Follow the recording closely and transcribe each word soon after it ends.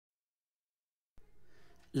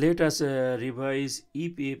Let us revise.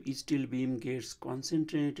 If a steel beam gets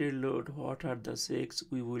concentrated load, what are the checks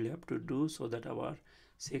we will have to do so that our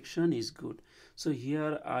section is good? So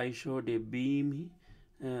here I showed a beam.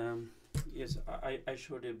 Um, yes, I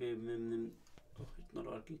showed a beam. Oh, it's not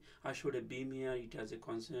working. I showed a beam here. It has a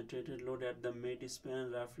concentrated load at the mid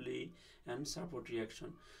span roughly and support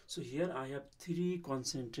reaction. So here I have three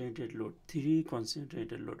concentrated load. Three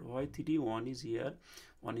concentrated load. Why three? One is here,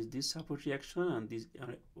 one is this support reaction, and this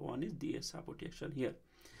one is the support reaction here.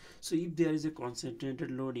 So if there is a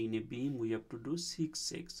concentrated load in a beam, we have to do 6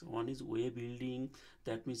 checks. One is wave yielding.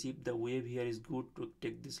 That means if the wave here is good to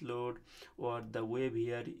take this load, or the wave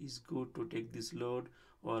here is good to take this load,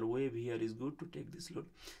 or wave here is good to take this load.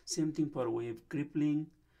 Same thing for wave crippling.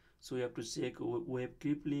 So we have to check wave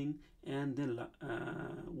crippling, and then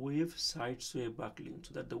wave sidesway buckling,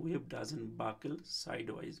 so that the wave doesn't buckle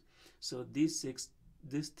sideways. So these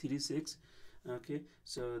three checks, okay,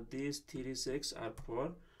 so these three checks are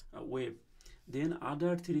for wave. Then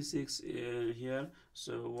other three checks here.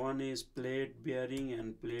 So one is plate bearing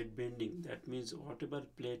and plate bending. That means whatever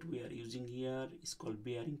plate we are using here is called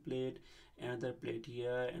bearing plate. Another plate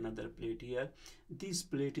here, another plate here. This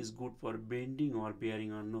plate is good for bending or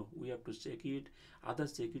bearing or no. We have to check it. Other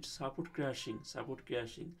check it support crashing. Support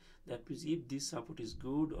crashing. That means if this support is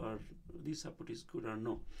good or this support is good or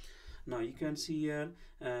no. Now you can see here,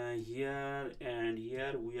 here and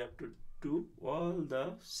here we have to do all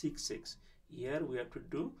the 6 checks. Here we have to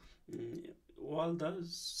do all the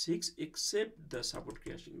 6 except the support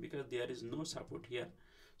crashing, because there is no support here.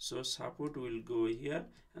 So support will go here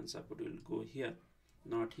and support will go here,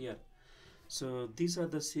 not here. So these are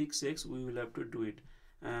the 6 checks we will have to do it.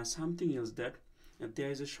 Something else that there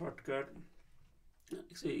is a shortcut.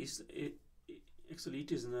 Actually,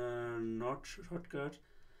 it is not shortcut.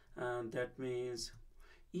 That means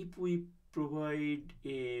if we provide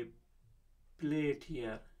a plate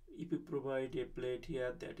here,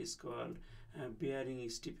 that is called bearing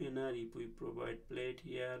stiffener. If we provide plate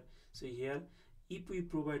here, so here if we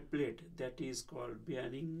provide plate, that is called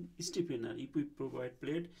bearing stiffener. If we provide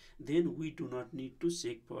plate, then we do not need to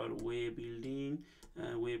check for wave yielding,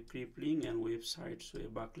 wave crippling, and wave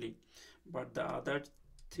sidesway buckling. But the other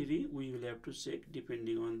three we will have to check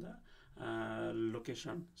depending on the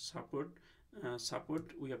location. Support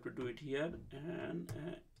we have to do it here, and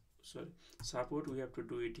support we have to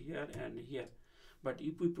do it here and here. But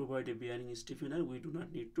if we provide a bearing stiffener, we do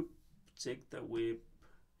not need to check the wave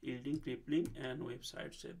yielding, crippling, and wave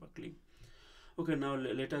sidesway buckling. Okay, now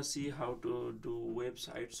let us see how to do wave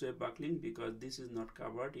sidesway buckling, because this is not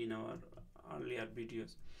covered in our earlier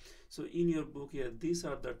videos. So in your book here, these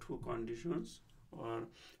are the two conditions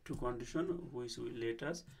which will let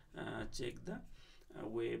us check the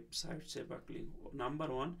wave sidesway buckling. Number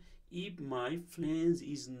one, if my flange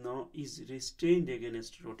is restrained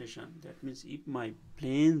against rotation. That means if my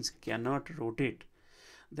planes cannot rotate.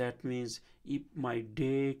 That means if my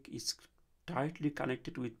deck is tightly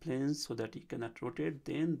connected with planes so that it cannot rotate,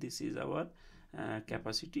 then this is our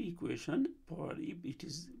capacity equation for if it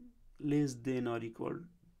is less than or equal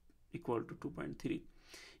to 2.3.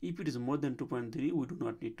 If it is more than 2.3, we do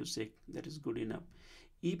not need to check. That is good enough.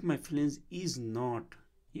 If my flange is not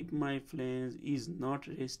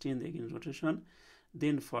restrained against rotation,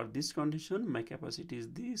 then for this condition my capacity is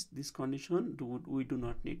this condition we do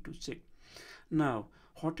not need to check. Now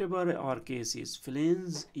whatever our case is,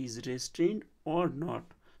 flange is restrained or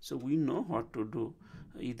not, so we know what to do.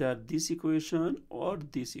 Either this equation or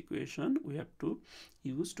this equation we have to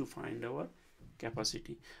use to find our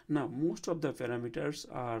capacity. Now most of the parameters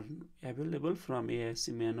are available from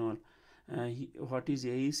AIC manual. What is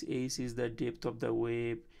ACE? ACE is the depth of the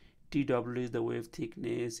wave, TW is the wave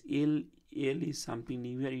thickness, L is something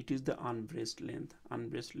new here, it is the unbraced length,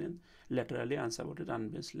 laterally unsupported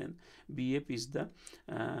unbraced length. BF is the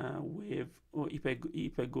wave.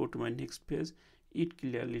 If I go to my next page, it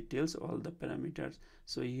clearly tells all the parameters.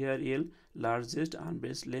 So here L, largest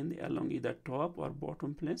unbraced length along either top or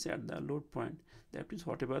bottom planes at the load point. That is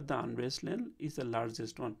whatever the unbraced length is the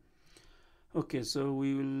largest one. Okay, so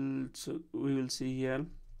we will see here.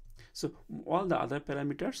 So all the other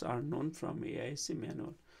parameters are known from AIC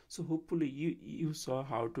manual. So hopefully you saw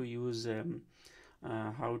how to use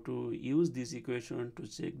this equation to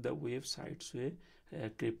check the wave sidesway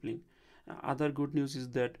crippling. Other good news is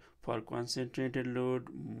that for concentrated load,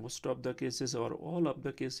 most of the cases or all of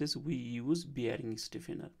the cases we use bearing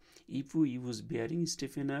stiffener. If we use bearing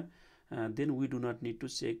stiffener, then we do not need to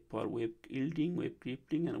check for wave yielding, wave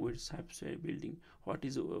crippling, and wave sidesway building. What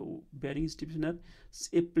is bearing stiffener?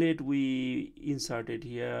 A plate we inserted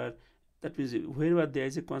here, That means wherever there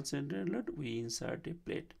is a concentrated load, we insert a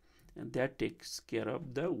plate, and that takes care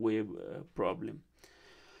of the wave problem.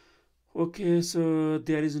 Okay, so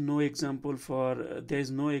there is no example for there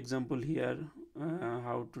is no example here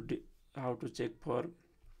how to check for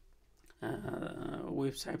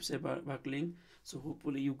wave sidesway buckling. So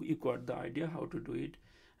hopefully you got the idea how to do it.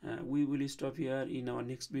 We will stop here. In our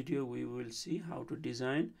next video we will see how to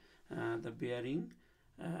design the bearing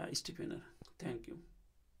stiffener. Thank you.